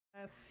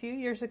A few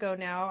years ago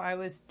now, I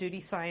was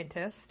duty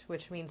scientist,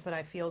 which means that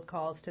I field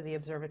calls to the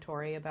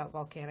observatory about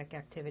volcanic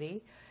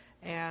activity.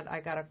 And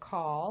I got a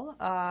call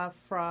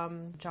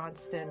from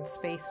Johnston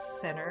Space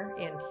Center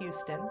in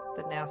Houston,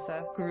 the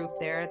NASA group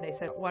there, and they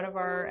said one of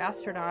our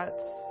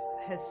astronauts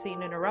has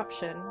seen an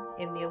eruption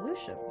in the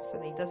Aleutians,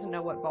 and he doesn't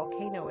know what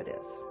volcano it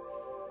is.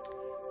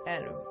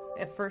 And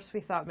at first we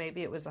thought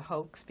maybe it was a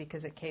hoax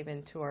because it came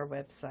into our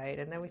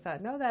website, and then we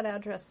thought, no, that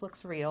address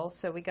looks real.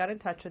 So we got in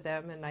touch with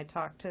them, and I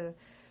talked to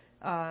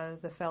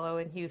the fellow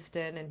in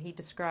Houston, and he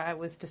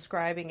was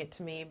describing it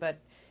to me, but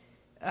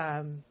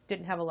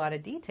didn't have a lot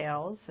of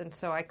details, and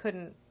so I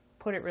couldn't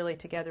put it really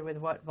together with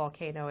what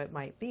volcano it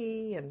might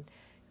be. And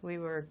we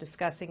were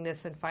discussing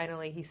this, and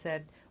finally he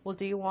said, well,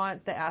 do you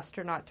want the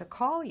astronaut to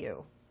call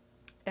you?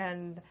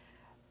 And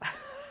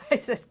I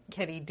said,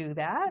 can he do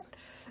that?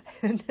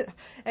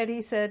 And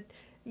he said,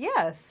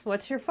 yes,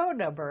 what's your phone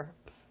number?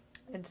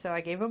 And so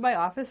I gave him my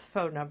office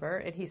phone number,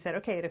 and he said,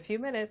 okay, in a few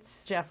minutes,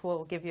 Jeff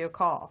will give you a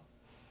call.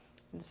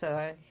 And so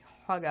I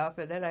hung up,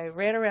 and then I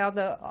ran around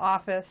the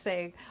office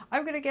saying,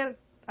 I'm going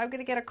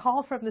to get a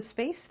call from the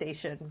space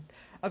station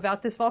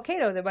about this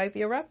volcano that might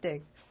be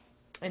erupting.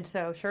 And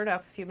so sure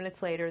enough, a few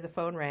minutes later, the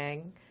phone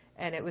rang,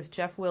 and it was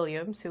Jeff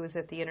Williams, who was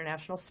at the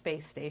International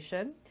Space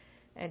Station.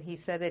 And he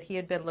said that he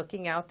had been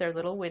looking out their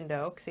little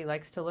window, because he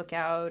likes to look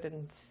out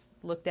and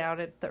look down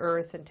at the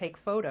Earth and take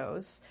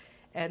photos,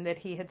 and that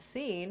he had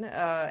seen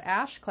an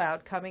ash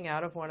cloud coming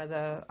out of one of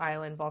the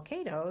island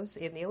volcanoes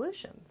in the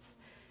Aleutians.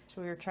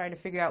 So we were trying to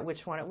figure out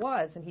which one it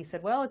was, and he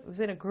said, well, it was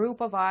in a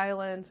group of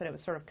islands, and it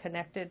was sort of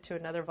connected to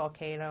another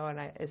volcano. And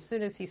as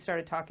soon as he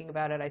started talking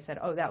about it, I said,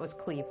 oh, that was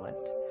Cleveland,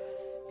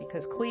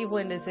 because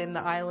Cleveland is in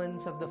the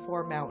islands of the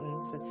Four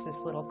Mountains. It's this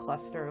little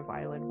cluster of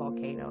island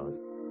volcanoes.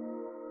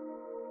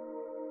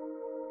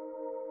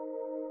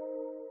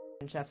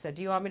 And Jeff said,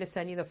 do you want me to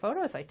send you the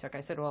photos I took?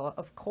 I said, well,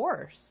 of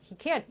course. He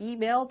can't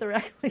email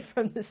directly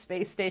from the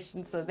space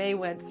station, so they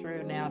went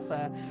through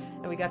NASA,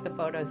 and we got the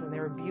photos, and they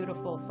were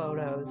beautiful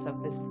photos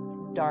of this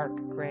dark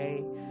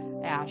gray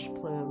ash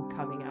plume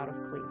coming out of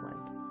Cleveland.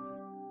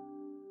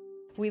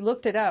 We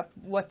looked it up,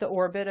 what the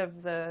orbit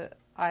of the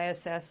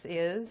ISS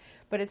is,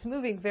 but it's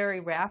moving very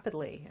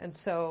rapidly, and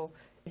so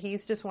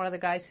he's just one of the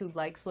guys who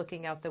likes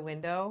looking out the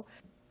window.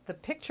 The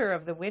picture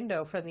of the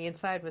window from the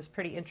inside was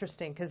pretty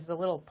interesting because the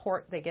little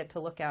port they get to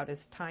look out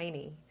is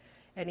tiny.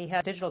 And he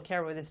had a digital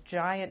camera with this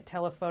giant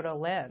telephoto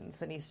lens,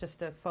 and he's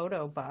just a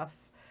photo buff.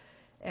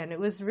 And it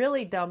was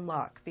really dumb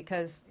luck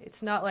because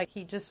it's not like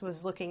he just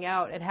was looking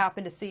out and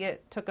happened to see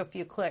it, took a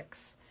few clicks,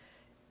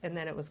 and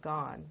then it was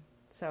gone.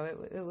 So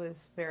it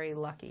was very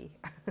lucky.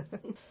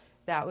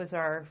 That was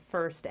our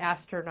first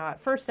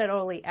and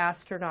only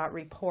astronaut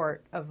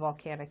report of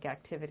volcanic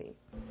activity.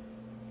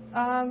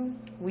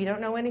 We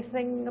don't know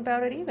anything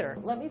about it either.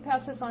 Let me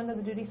pass this on to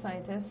the duty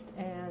scientist,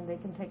 and they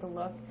can take a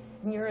look.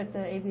 And you're at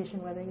the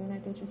Aviation Weather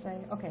Unit, did you say?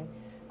 Okay.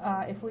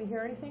 If we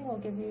hear anything, we'll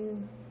give you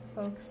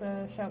folks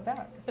a shout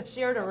back.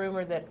 She heard a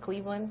rumor that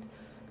Cleveland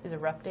is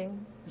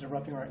erupting. Is it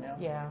erupting right now?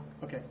 Yeah.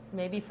 Okay.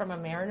 Maybe from a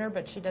mariner,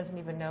 but she doesn't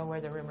even know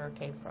where the rumor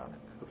came from.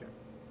 Okay.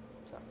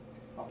 So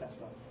I'll pass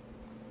it on.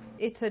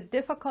 It's a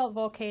difficult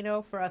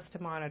volcano for us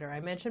to monitor. I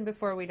mentioned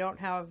before we don't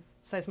have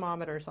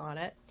seismometers on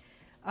it.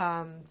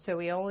 So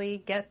we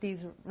only get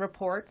these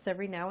reports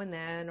every now and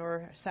then,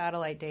 or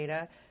satellite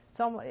data.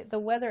 The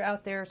weather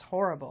out there is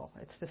horrible.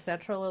 It's the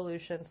central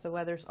Aleutians. The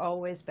weather's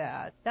always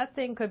bad. That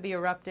thing could be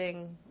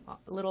erupting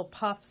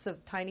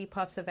tiny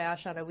puffs of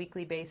ash on a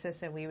weekly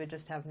basis, and we would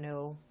just have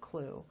no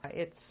clue.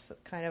 It's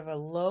kind of a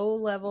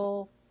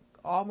low-level,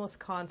 almost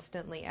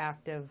constantly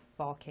active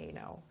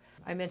volcano.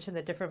 I mentioned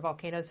that different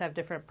volcanoes have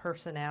different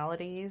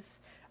personalities.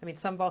 I mean,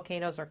 some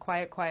volcanoes are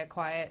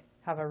quiet,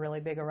 have a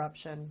really big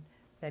eruption,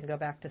 then go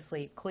back to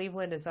sleep.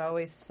 Cleveland is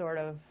always sort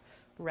of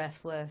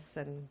restless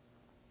and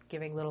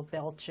giving little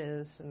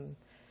belches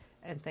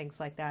and things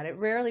like that. It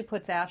rarely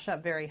puts ash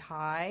up very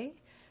high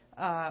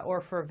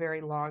or for very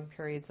long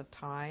periods of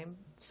time.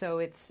 So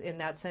in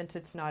that sense,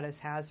 it's not as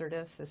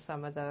hazardous as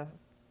some of the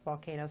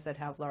volcanoes that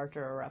have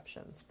larger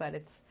eruptions. But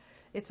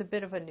it's a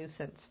bit of a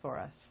nuisance for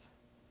us.